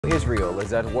Israel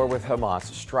is at war with Hamas,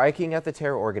 striking at the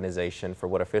terror organization for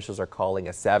what officials are calling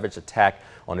a savage attack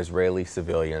on Israeli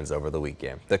civilians over the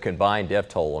weekend. The combined death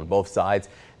toll on both sides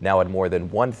now at more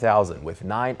than 1,000, with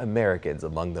 9 Americans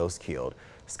among those killed.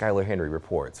 Skylar Henry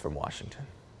reports from Washington.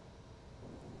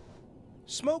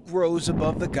 Smoke rose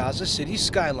above the Gaza City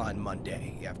skyline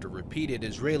Monday after repeated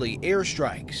Israeli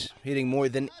airstrikes, hitting more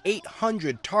than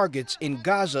 800 targets in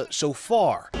Gaza so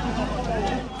far.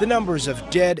 The numbers of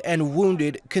dead and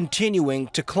wounded continuing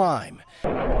to climb.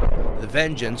 The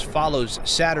vengeance follows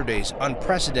Saturday's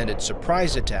unprecedented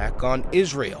surprise attack on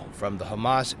Israel from the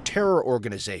Hamas terror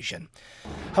organization.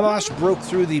 Hamas broke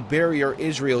through the barrier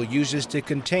Israel uses to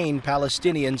contain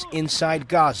Palestinians inside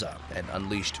Gaza and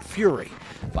unleashed fury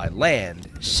by land,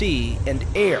 sea, and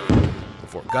air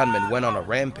before gunmen went on a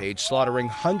rampage, slaughtering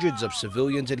hundreds of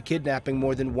civilians and kidnapping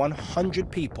more than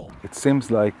 100 people. It seems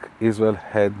like Israel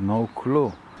had no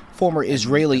clue. Former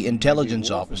Israeli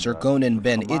intelligence officer Gonen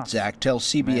Ben-Itzhak tells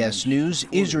CBS News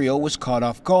Israel was caught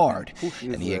off guard,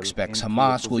 and he expects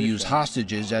Hamas will use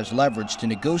hostages as leverage to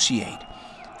negotiate.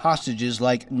 Hostages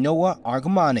like Noah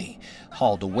Argamani,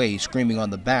 hauled away screaming on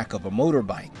the back of a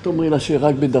motorbike.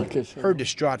 Her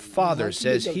distraught father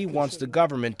says he wants the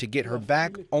government to get her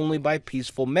back only by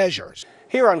peaceful measures.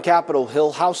 Here on Capitol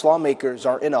Hill, House lawmakers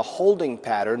are in a holding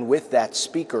pattern with that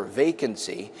speaker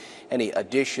vacancy. Any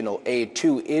additional aid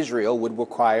to Israel would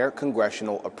require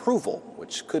congressional approval,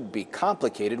 which could be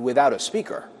complicated without a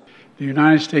speaker. The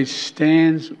United States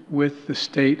stands with the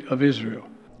state of Israel.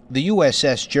 The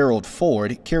USS Gerald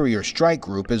Ford carrier strike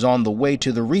group is on the way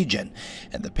to the region,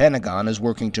 and the Pentagon is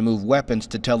working to move weapons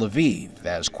to Tel Aviv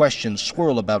as questions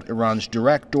swirl about Iran's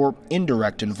direct or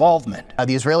indirect involvement.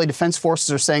 The Israeli Defense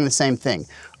Forces are saying the same thing.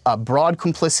 Broad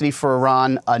complicity for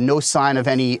Iran, no sign of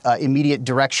any immediate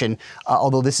direction,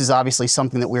 although this is obviously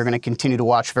something that we're going to continue to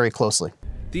watch very closely.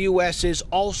 The U.S. is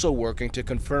also working to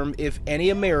confirm if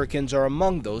any Americans are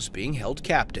among those being held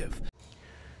captive.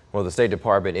 Well, the State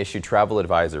Department issued travel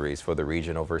advisories for the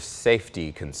region over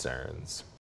safety concerns.